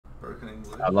broken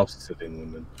English. I love sitting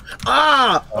women.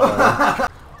 Ah!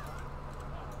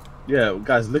 Yeah,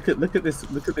 guys, look at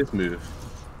this move.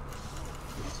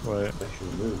 Wait.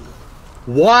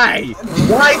 Why?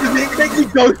 Why does it make you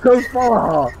go so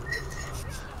far?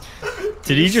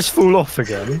 Did he just fall off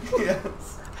again?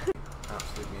 Yes.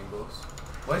 Absolute mean boss.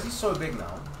 Why is he so big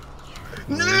now?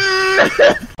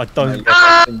 I don't.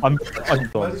 I'm Why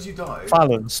done. did you die?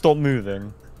 Fallon, stop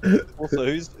moving. Also,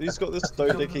 who's got this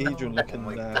dodecahedron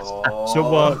looking ass? So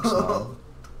it works now.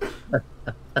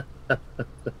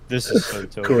 This is so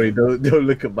tough. Corey, don't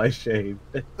look at my shame.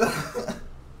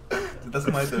 That's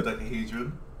my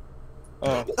dodecahedron.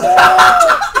 Oh.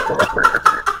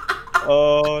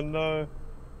 Oh no.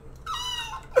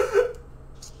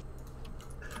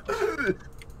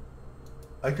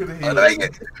 I could have healed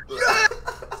it.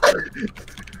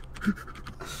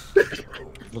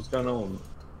 What's going on?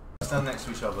 Stand next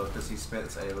to each other because he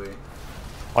spits AoE.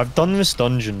 I've done this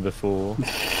dungeon before.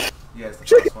 Yeah, it's the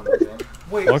first one again.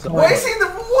 Wait, why is he in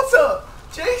the water?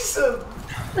 Jason!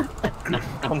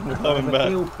 I'm coming back.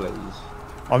 Heal, please.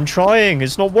 I'm trying.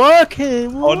 It's not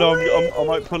working. Oh no, I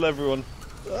might pull everyone.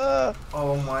 Ah.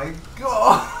 Oh my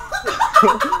god!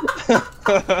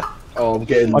 Oh, I'm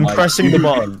getting. I'm pressing the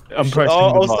button. I'm pressing the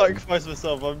I'll button. sacrifice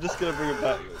myself. I'm just gonna bring it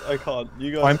back. I can't.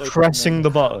 You guys. I'm pressing the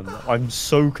button. I'm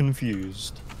so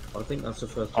confused. I think that's the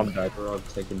first time ever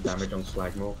I've taken damage on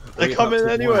Slagmore. They're coming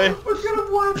anyway. We're gonna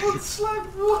wipe on Slag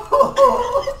Wall!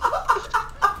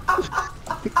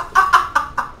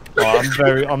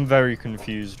 Oh, I'm very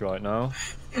confused right now.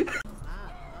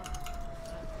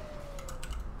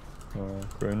 Oh,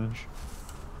 cringe.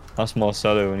 That's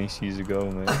Marcelo when he sees a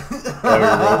goal, mate. Very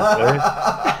roleplay.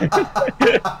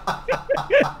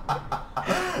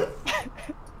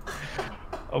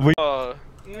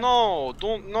 No,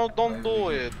 don't do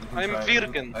it. I'm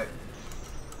virgin.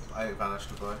 I vanished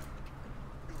goodbye.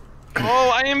 Oh,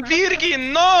 I am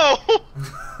virgin. No.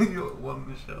 You won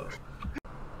the show.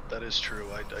 That is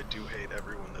true. I do hate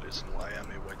everyone that isn't. I am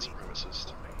a white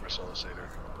supremacist. Marcelo Sater,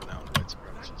 renowned white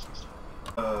supremacist.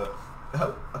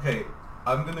 Okay.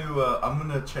 I'm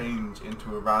gonna change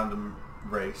into a random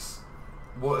race.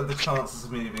 What are the chances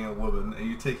of me being a woman? Are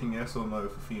you taking yes or no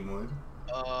for femoid?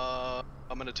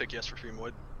 I'm gonna take yes for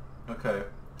femoid. Okay.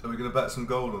 Are we gonna bet some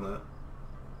gold on it?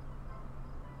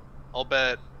 I'll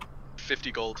bet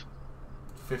 50 gold.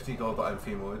 50 gold that I'm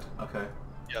femoid. Okay.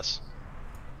 Yes.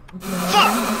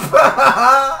 Fuck!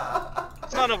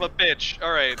 Son of a bitch.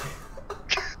 Alright.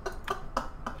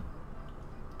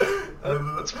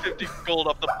 That's 50 gold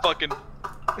off the fucking...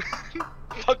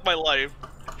 Fuck my life.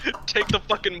 Take the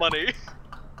fucking money.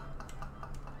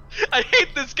 I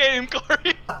hate this game,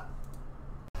 Corey.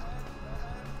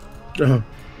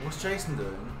 What's Jason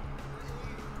doing?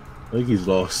 I think he's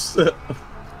lost.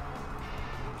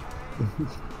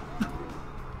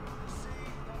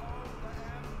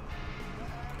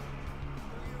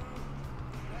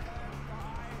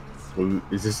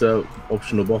 Is this a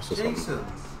optional boss or something? Jason!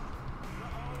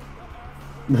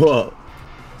 What?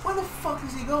 Where the fuck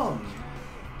is he gone?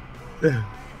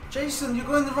 Jason, you're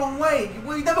going the wrong way!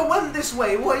 We never went this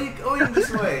way! Why are you going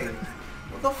this way?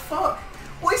 What the fuck?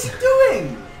 What is he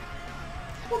doing?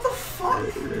 What the fuck?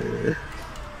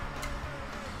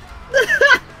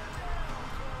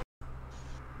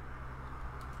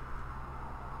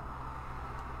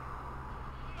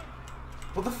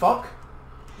 What the fuck?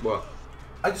 What?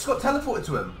 I just got teleported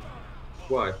to him.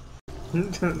 Why?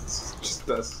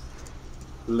 That's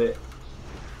lit.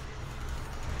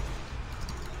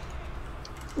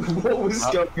 What was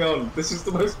going on? This is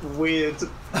the most weird.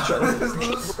 This is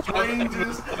the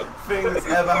strangest thing that's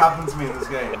ever happened to me in this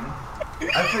game.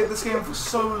 I've played this game for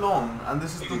so long, and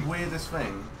this is the weirdest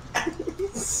thing.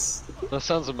 That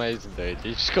sounds amazing, dude.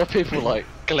 You just got people like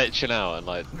glitching out and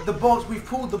like. The boss, we've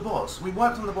pulled the boss. We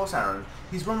wiped on the boss, Aaron.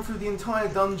 He's run through the entire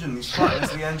dungeon. He's fighting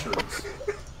to the entrance.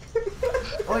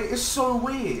 Like, it's so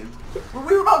weird. But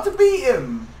we were about to beat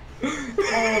him.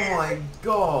 Oh my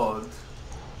god.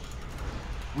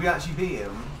 We actually beat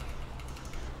him.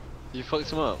 You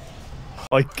fucked him up.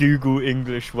 I Google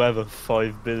English weather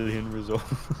 5 billion results.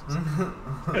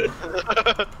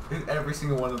 Every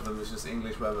single one of them is just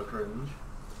English weather cringe.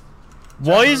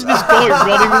 Why is this guy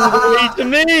running all the way to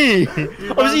me?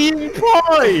 I was eating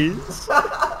pies!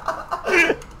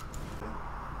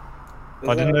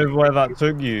 I didn't know where that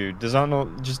took you. Does that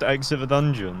not just exit the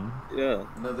dungeon? Yeah.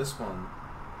 No, this one.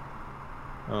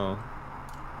 Oh.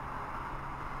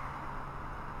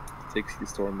 Takes you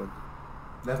torment.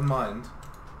 Never mind.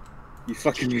 You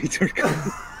fucking retard.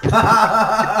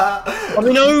 I'm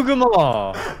in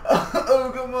Ogrimmar!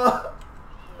 Ogrimmar!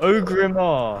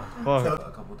 Ogrimmar!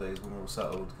 A couple of days when we're all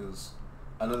settled, because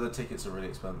I know the tickets are really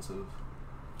expensive.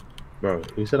 Bro,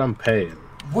 who said I'm paying?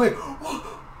 Wait.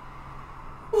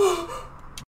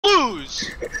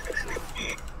 Lose!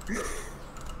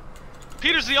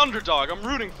 Peter's the underdog. I'm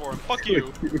rooting for him. Fuck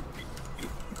you.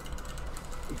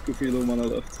 Good for your little mana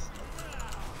left.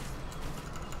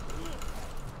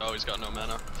 Oh, he's got no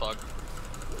mana. Fuck.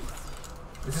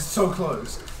 This is so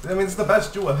close. I mean, it's the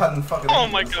best duel I've had in fucking Oh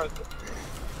ages. my god.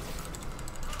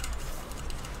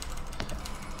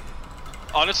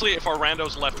 Honestly, if our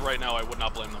randos left right now, I would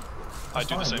not blame them. I'd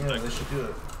do the same yeah, thing. They should do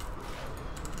it.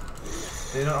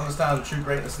 They don't understand true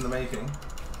greatness in the making.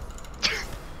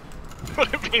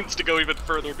 What it means to go even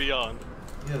further beyond.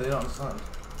 Yeah, they don't understand.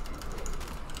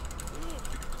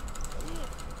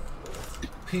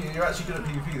 Peter, you're actually good at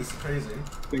PvP, this is crazy.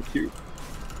 Thank you.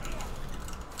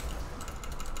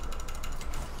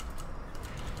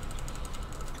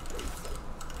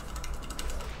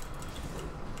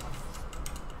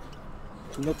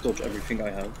 Do not dodge everything I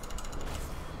have.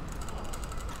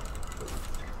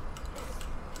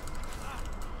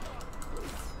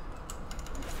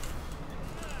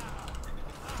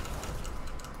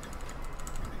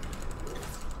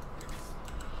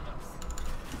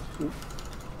 I'm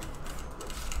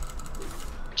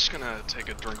just gonna take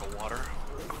a drink of water.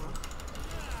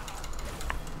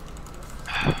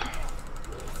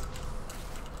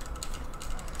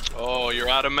 Oh, you're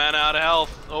out of mana, out of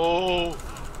health. Oh.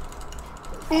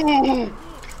 Ooh.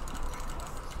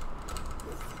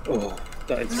 Oh,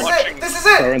 that is This is it! This is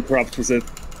it! Current Corrupt was it,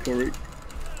 Corey.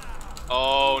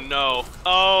 Oh no.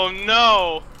 Oh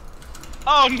no.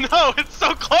 Oh no, it's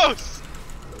so close!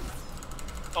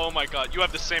 Oh my god, you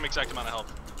have the same exact amount of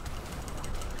health.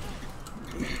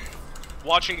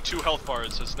 Watching 2 health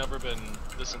bars has never been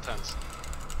this intense.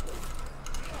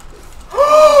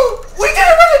 We did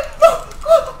it! No!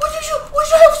 What'd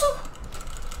you have some?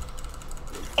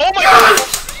 Oh my god!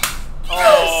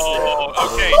 Oh,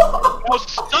 okay. Now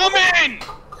summon!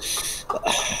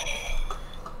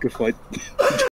 Good fight.